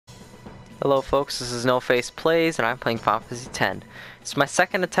Hello folks, this is No Face Plays and I'm playing Final Fantasy X. It's my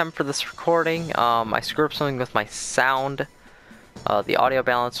second attempt for this recording. I screwed up something with my sound. The audio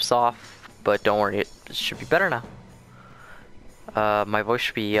balance was off, but don't worry, it should be better now. My voice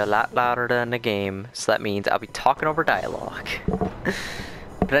should be a lot louder than the game, so that means I'll be talking over dialogue.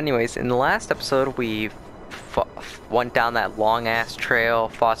 But anyways, in the last episode we went down that long ass trail,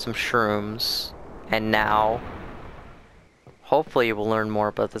 fought some shrooms, and now hopefully we'll learn more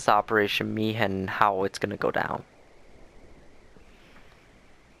about this Operation Mi'ihen and how it's gonna go down.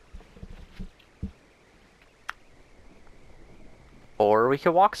 Or we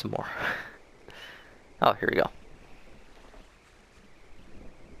could walk some more. Oh, here we go.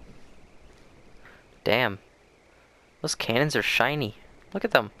 Damn. Those cannons are shiny. Look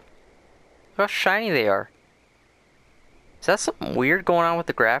at them. Look how shiny they are. Is that something weird going on with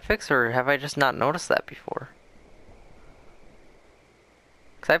the graphics, or have I just not noticed that before?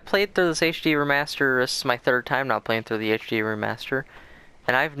 Because I've played through this HD remaster, this is my third time now playing through the HD remaster,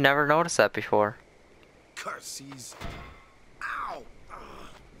 and I've never noticed that before. Curses. Ow!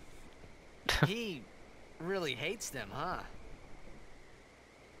 He really hates them, huh?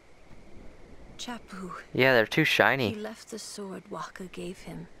 Chapu. Yeah, they're too He shiny. left the sword Waka gave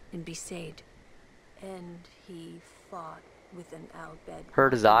him in Besaid, and he fought with an Al Bhed.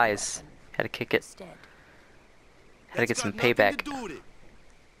 Hurt his eyes. Had to kick it. Instead. Had to get some That's got nothing payback. to do with it.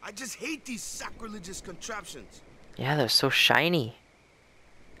 I just hate these sacrilegious contraptions. Yeah, they're so shiny.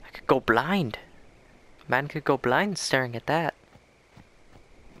 I could go blind. Man could go blind staring at that.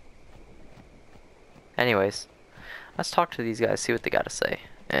 Anyways, let's talk to these guys, see what they gotta say.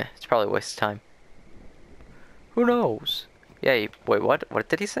 It's probably a waste of time. Who knows? Yeah, wait, what? What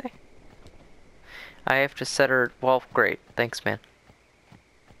did he say? I have to set her... Well, great. Thanks, man.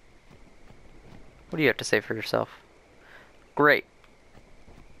 What do you have to say for yourself? Great.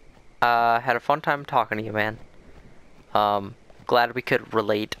 Had a fun time talking to you, man. Glad we could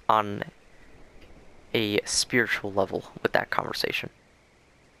relate on a spiritual level with that conversation.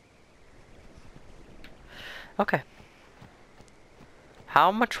 Okay.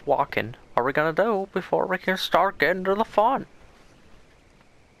 How much walking are we gonna do before we can start getting to the fun?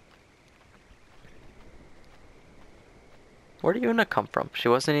 Where did Yuna come from? She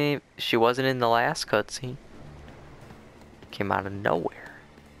wasn't in the last cutscene. Came out of nowhere.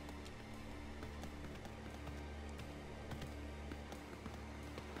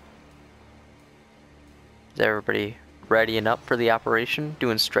 Is everybody readying up for the operation?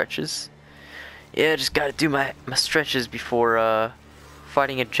 Doing stretches? Yeah, just gotta do my stretches before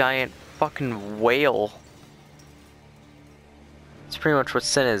fighting a giant fucking whale. It's pretty much what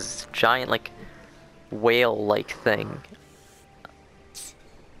Sin is. Giant, like, whale-like thing.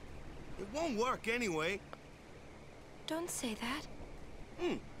 It won't work anyway. Don't say that.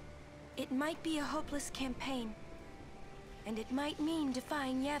 Hmm. It might be a hopeless campaign, and it might mean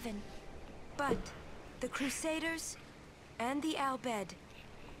defying Yevon. But the Crusaders and the Al Bhed,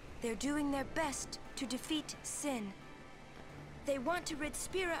 they're doing their best to defeat Sin. They want to rid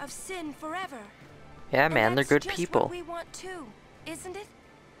Spira of Sin forever. Yeah, And man, they're that's good just people. what we want too, isn't it?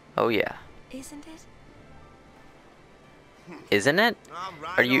 Oh yeah. Isn't it? Isn't it? All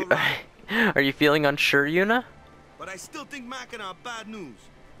right, Are you all right. are you feeling unsure, Yuna? But I still think Macken are bad news.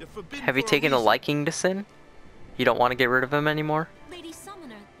 They're forbidden Have you for taken a reason. liking to Sin? You don't want to get rid of him anymore? Lady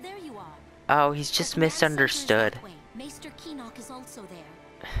Summoner, there you are. Oh, he's just The command center is misunderstood. that way. Maester Keenock is also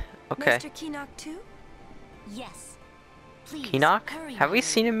there. Okay. Mr. Keenock too? Yes. Please, Keenock? hurry, Have we my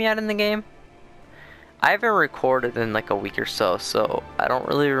seen him yet in the game? I haven't recorded in like a week or so, so I don't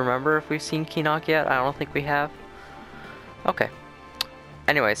really remember if we've seen Keenock yet. I don't think we have. Okay.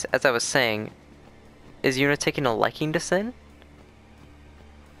 Anyways, as I was saying, is Yuna taking a liking to Sin?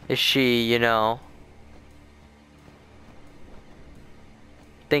 Is she, you know,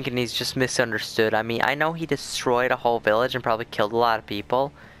 thinking he's just misunderstood? I mean, I know he destroyed a whole village and probably killed a lot of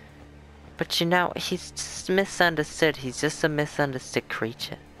people. But you know, he's just misunderstood. He's just a misunderstood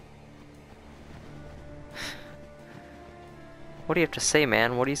creature. What do you have to say,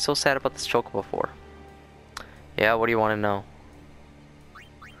 man? What are you so sad about this chocobo for? Yeah, what do you want to know?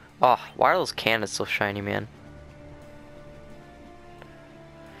 Oh, why are those cannons so shiny, man?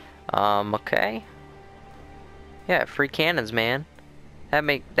 Okay. Yeah, free cannons, man.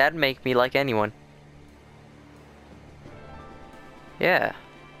 That'd make me like anyone. Yeah.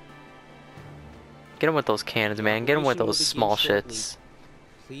 Get him with those cannons, man. Get him with Operation will those begin small shortly. shits.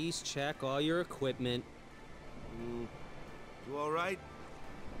 Please check all your equipment. You all right?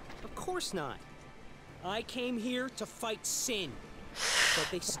 Of course not. I came here to fight Sin. But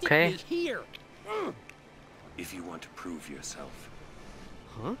they stick Okay. me here. If you want to prove yourself.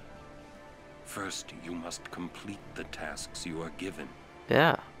 Huh? First, you must complete the tasks you are given.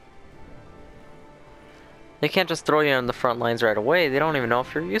 Yeah. They can't just throw you on the front lines right away. They don't even know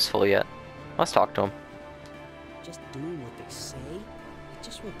if you're useful yet. Let's talk to them. Just doing what they say, it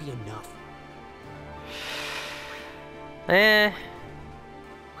just won't be enough. Eh.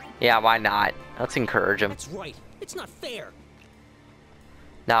 Yeah, why not? Let's encourage him. That's right. It's not fair.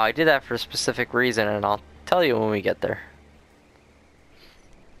 Now, I did that for a specific reason, and I'll tell you when we get there.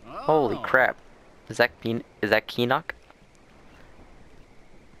 Holy crap. Is that Keenock?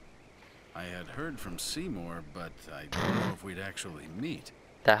 I had heard from Seymour, but I don't know if we'd actually meet.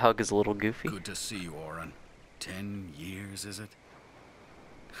 That hug is a little goofy. Good to see you, Orin. 10 years, is it?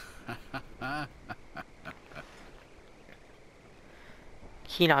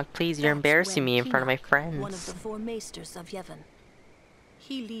 Keenock, please, you're embarrassing me in front of my friends. One of the four maesters of Yevon.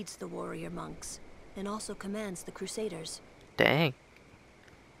 He leads the warrior monks, and also commands the Crusaders. Dang.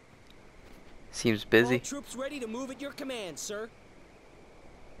 Seems All busy. troops ready to move at your command, sir.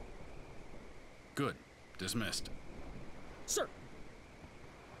 Good. Dismissed. Sir.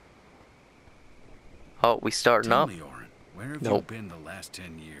 Oh, we starting Tell up? me, Orin, where have Nope. you been the last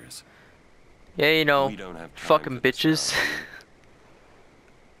 10 years? Yeah, you know, We don't have time fucking for this bitches.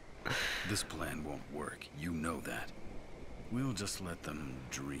 now. This plan won't work. You know that. We'll just let them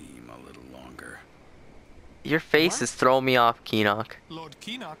dream a little longer. Your face is throwing me off, Keenock. Lord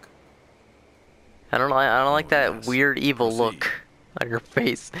Keenock. I don't like Oh, that yes. weird evil Proceed. look on your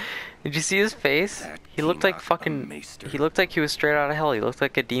face. Did you see his face? That He looked like Keenock, a fucking. maester. He looked like he was straight out of hell. He looked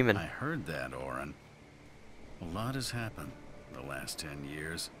like a demon. I heard that, Orin. A lot has happened the last 10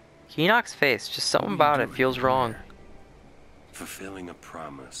 years. Keenock's face, just something What are you about it doing feels wrong. here? Fulfilling a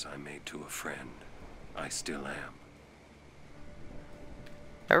promise I made to a friend. I still am.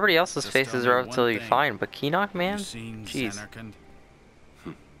 Everybody else's Just faces tell are me one absolutely thing. fine, but Keenock, man, You seen jeez. Zanarkand?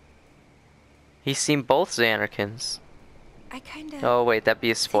 He's seen both Zanarkins. I kinda... Oh wait, that'd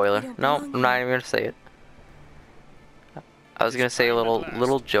be a spoiler. don't No, belong I'm not here. even gonna say it. I was gonna say a time at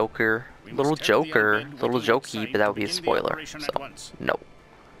little last. Joker, We little must tell the Joker, undead little waiting jokey, outside but that to would be a begin the spoiler. operation at So once. no.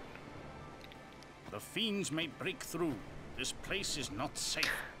 The fiends may break through. This place is not safe.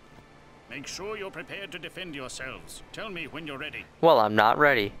 Make sure you're prepared to defend yourselves. Tell me when you're ready. Well, I'm not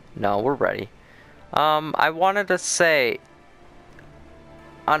ready. No, we're ready. I wanted to say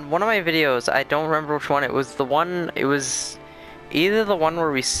on one of my videos, I don't remember which one. It was the one. It was either the one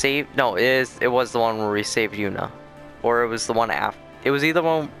where we saved. No, it was the one where we saved Yuna, or it was the one after. It was either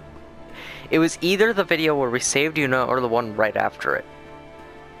one. It was either the video where we saved Yuna or the one right after it.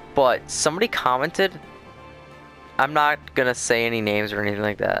 But somebody commented. I'm not gonna say any names or anything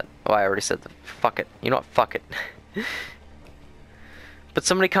like that. Oh, I already said the. Fuck it. You know what? Fuck it. But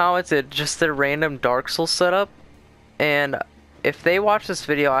somebody commented just their random Dark Souls setup, and if they watch this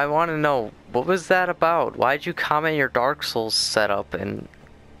video, I want to know what was that about? Why'd you comment your Dark Souls setup? And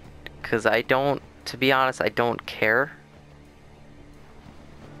because I don't, to be honest, I don't care.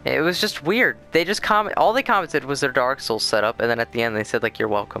 It was just weird. They just all they commented was their Dark Souls setup, and then at the end they said like, "You're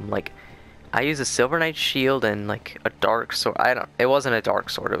welcome." Like, I use a Silver Knight shield and like a dark sword. It wasn't a dark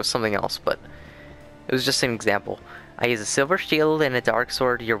sword. It was something else, but it was just an example. I use a silver shield and a dark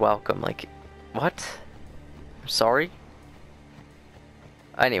sword. You're welcome. Like, what? I'm sorry.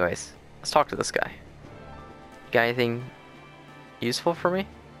 Anyways, let's talk to this guy. Got anything useful for me?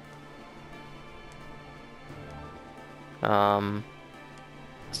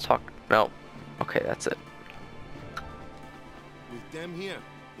 Let's talk. No. Okay, that's it. With them here,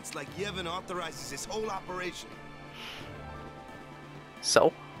 it's like Yevon authorizes this whole operation.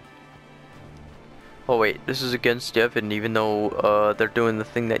 So? Oh wait, this is against Yevon, even though they're doing the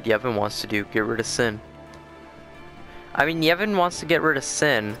thing that Yevon wants to do, get rid of Sin. I mean, Yevon wants to get rid of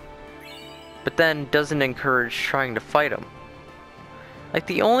Sin, but then doesn't encourage trying to fight him. Like,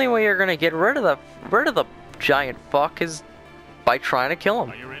 the only way you're gonna get rid of the giant fuck is by trying to kill Are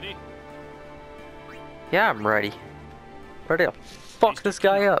him. you ready? Yeah, I'm ready. Ready to fuck this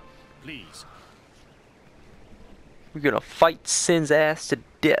guy up. Please. We're gonna fight Sin's ass to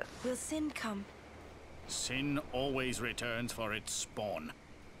death. Will Sin come? Sin always returns for its spawn.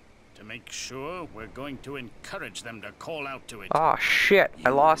 To make sure, we're going to encourage them to call out to it. Oh shit, I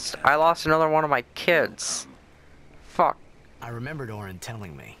lost another one of my kids. Fuck. I remembered Orin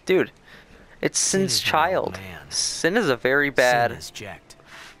telling me. Dude, it's Sin Sin's is an child. old man. Sin is a very Sin bad is jacked.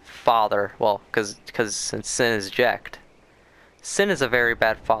 father. Well, because since Sin is jacked. Sin is a very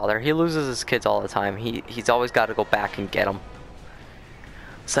bad father. He loses his kids all the time. He's always got to go back and get them.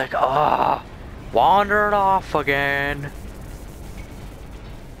 It's like, ah, wandered off again.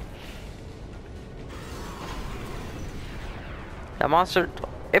 That monster,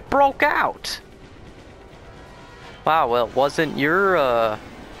 It broke out! Wow, well, it wasn't your,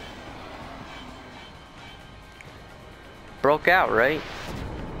 broke out, right?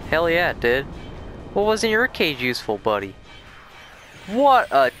 Hell yeah, it did. What wasn't your cage useful, buddy?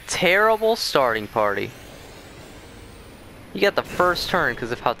 What a terrible starting party. You got the first turn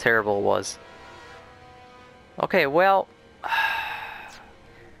because of how terrible it was. Okay, well...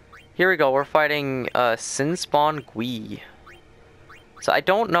 Here we go, we're fighting Sinspawn Gui. So I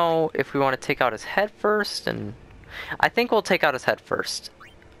don't know if we want to take out his head first, and... I think we'll take out his head first.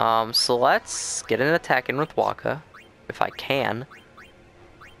 So let's get an attack in with Wakka, if I can.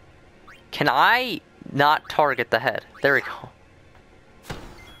 Can I not target the head? There we go.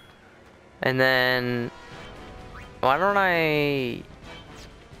 And then... Why don't I...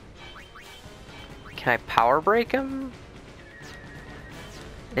 Can I power break him?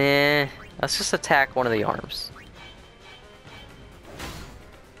 Let's just attack one of the arms.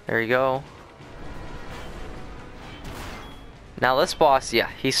 There you go. Now this boss, yeah,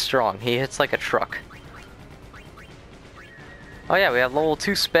 he's strong. He hits like a truck. Oh yeah, we have level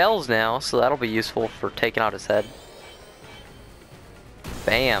 2 spells now, so that'll be useful for taking out his head.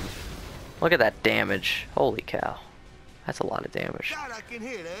 Bam. Look at that damage. Holy cow. That's a lot of damage. God, I can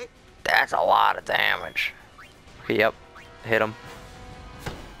hit, eh? That's a lot of damage. Okay, yep. Hit him.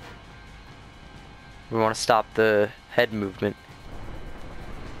 We want to stop the head movement.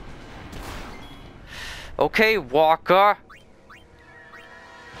 Okay, Wakka.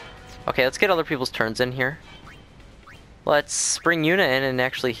 Okay, let's get other people's turns in here. Let's bring Yuna in and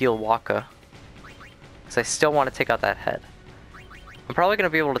actually heal Wakka. Because I still want to take out that head. I'm probably going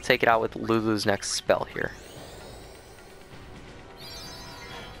to be able to take it out with Lulu's next spell here.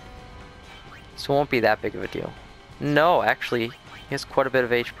 So it won't be that big of a deal. No, actually, he has quite a bit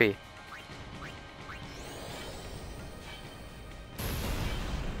of HP.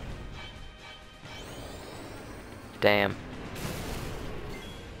 Damn.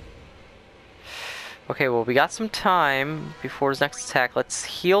 Okay, well, we got some time before his next attack. Let's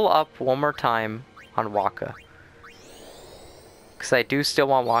heal up one more time on Wakka. Because I do still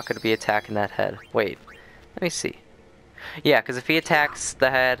want Wakka to be attacking that head. Wait, let me see. Yeah, because if he attacks the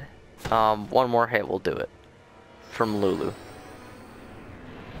head, one more hit will do it. From Lulu.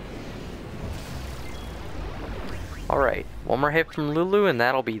 Alright, one more hit from Lulu and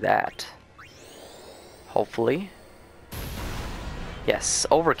that'll be that. Hopefully. Yes,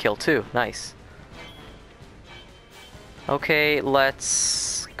 overkill too. Nice. Okay,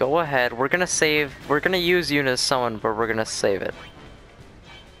 let's go ahead. We're gonna save. We're gonna use Yuna's summon, but we're gonna save it.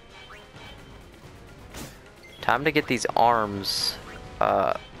 Time to get these arms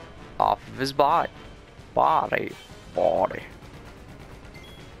off of his body. Body.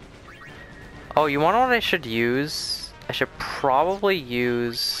 Oh, you want to know what I should use? I should probably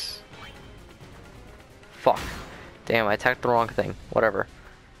use... Fuck. Damn, I attacked the wrong thing. Whatever.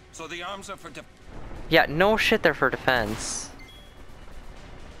 So the arms are for yeah, no shit, they're for defense.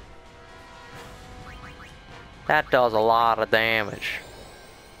 That does a lot of damage.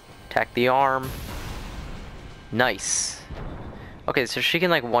 Attack the arm. Nice. Okay, so she can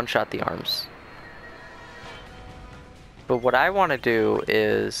like one-shot the arms. But what I want to do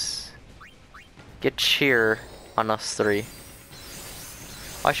is get cheer on us three.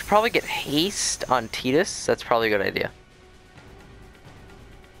 I should probably get haste on Tidus. That's probably a good idea.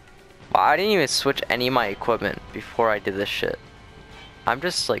 Wow, I didn't even switch any of my equipment before I did this shit. I'm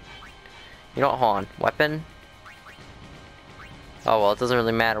just like, you know what, hold on. Weapon. Oh well, it doesn't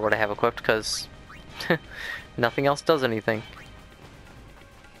really matter what I have equipped because nothing else does anything.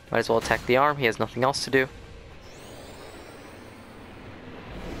 Might as well attack the arm. He has nothing else to do.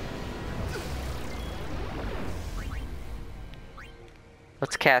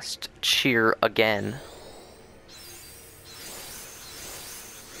 Let's cast Cheer again.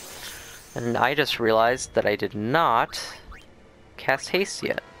 And I just realized that I did not cast Haste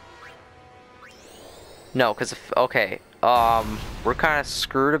yet. No, because if, okay, we're kind of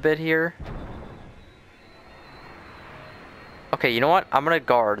screwed a bit here. Okay, you know what? I'm gonna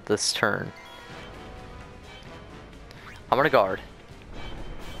guard this turn. I'm gonna guard.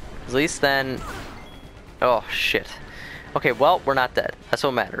 At least then... Oh, shit. Okay, well, we're not dead. That's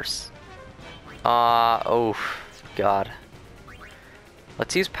what matters. Oh, God.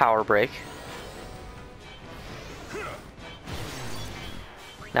 Let's use Power Break.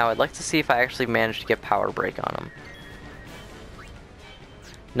 Now, I'd like to see if I actually manage to get Power Break on him.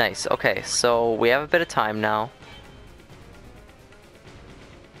 Nice, okay, so we have a bit of time now.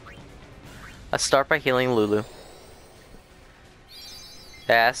 Let's start by healing Lulu.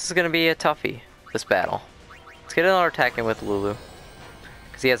 Yeah, this is gonna be a toughie, this battle. Let's get another attack in with Lulu.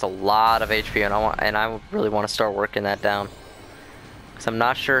 Because he has a lot of HP, and I really want to start working that down. Because I'm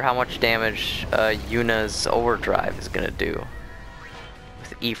not sure how much damage Yuna's overdrive is going to do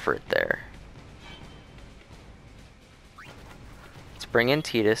with Ifrit there. Let's bring in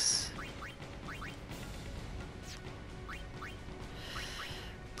Tidus.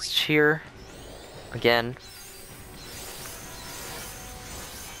 Let's cheer again.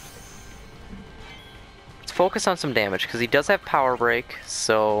 Let's focus on some damage because he does have Power Break,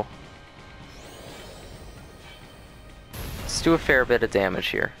 so let's do a fair bit of damage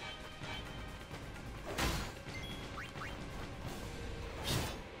here.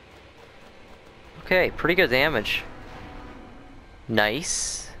 Okay, pretty good damage.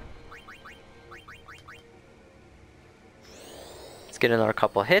 Nice. Let's get another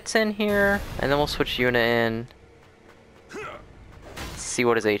couple hits in here, and then we'll switch Yuna in. Let's see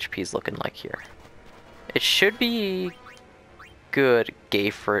what his HP is looking like here. It should be good,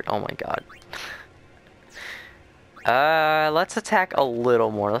 Gayfert. Oh my god. Let's attack a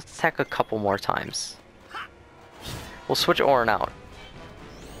little more. Let's attack a couple more times. We'll switch Orin out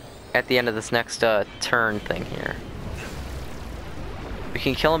at the end of this next turn thing here. We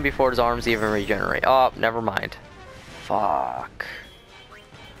can kill him before his arms even regenerate. Oh, never mind. Fuck.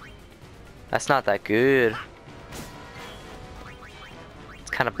 That's not that good.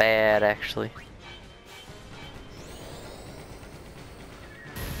 It's kind of bad, actually.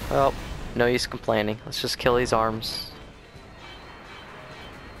 Well, no use complaining. Let's just kill these arms.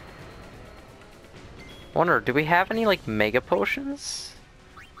 Wonder, do we have any like mega potions?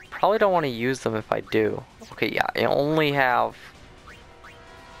 Probably don't want to use them if I do. Okay, yeah, I only have...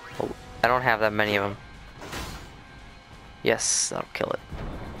 Oh, I don't have that many of them. Yes, that'll kill it.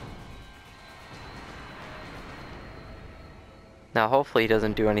 Now hopefully he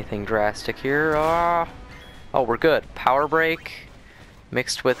doesn't do anything drastic here. Oh, we're good. Power Break.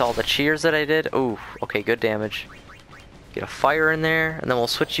 Mixed with all the cheers that I did. Ooh, okay, good damage. Get a fire in there, and then we'll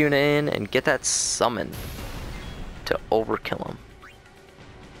switch Yuna in and get that summon to overkill him.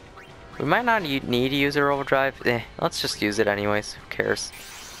 We might not need to use our overdrive. Let's just use it anyways. Who cares?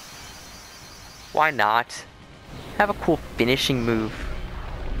 Why not? Have a cool finishing move.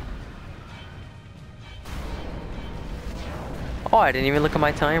 Oh, I didn't even look at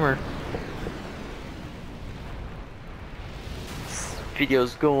my timer.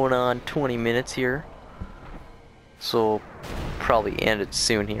 Video's going on 20 minutes here, so probably end it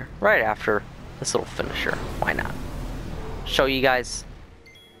soon here, right after this little finisher. Why not? Show you guys,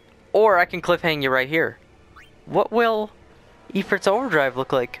 or I can cliffhang you right here. What will Ifrit's overdrive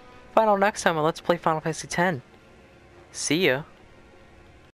look like? Find out next time on Let's Play Final Fantasy X. See ya.